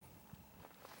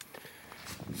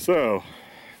So,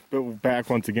 back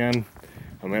once again.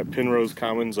 I'm at Penrose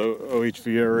Commons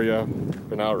OHV area.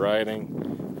 Been out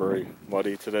riding. Very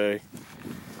muddy today.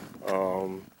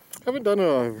 Haven't done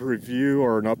a review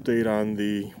or an update on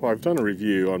the, well, I've done a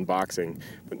review unboxing,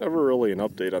 but never really an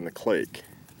update on the Clake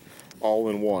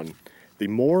all-in-one. The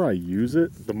more I use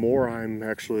it, the more I'm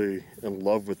actually in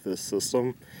love with this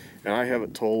system, and I have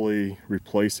it totally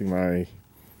replacing my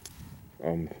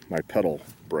my pedal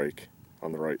brake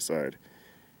on the right side,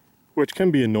 which can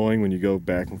be annoying when you go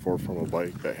back and forth from a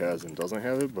bike that has and doesn't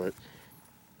have it, but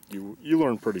you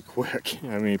learn pretty quick.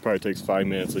 I mean, it probably takes 5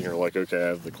 minutes and you're like, okay, I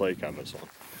have the Clake on this one.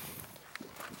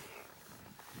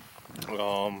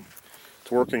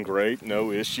 It's working great,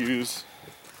 no issues.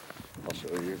 I'll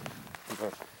show you.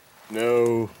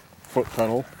 No foot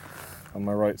pedal on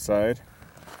my right side,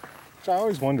 which I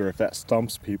always wonder if that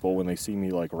stumps people when they see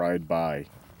me like ride by,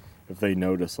 if they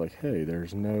notice like, hey,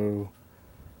 there's no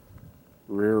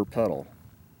rear pedal.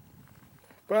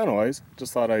 But anyways,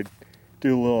 just thought I'd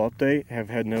do a little update. Have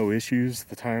had no issues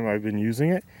the time I've been using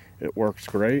it. It works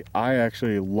great. I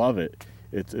actually love it.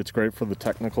 It's great for the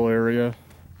technical area.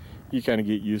 You kind of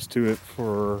get used to it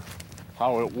for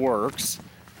how it works,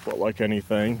 but like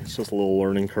anything, it's just a little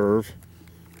learning curve.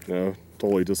 You know,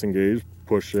 totally disengage,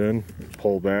 push in,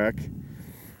 pull back.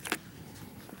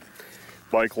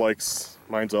 Bike likes,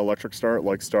 mine's an electric start,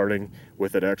 like starting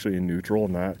with it actually in neutral,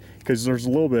 not, because there's a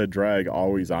little bit of drag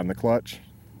always on the clutch.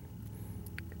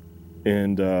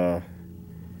 And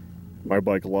my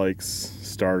bike likes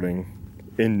starting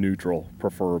in neutral,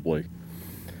 preferably.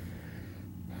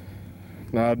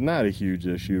 Not a huge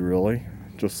issue, really.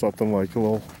 Just something like a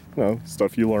little, you know,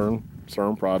 stuff you learn,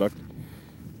 certain product.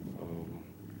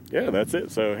 Yeah, that's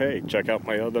it. So, hey, check out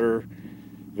my other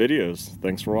videos.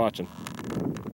 Thanks for watching.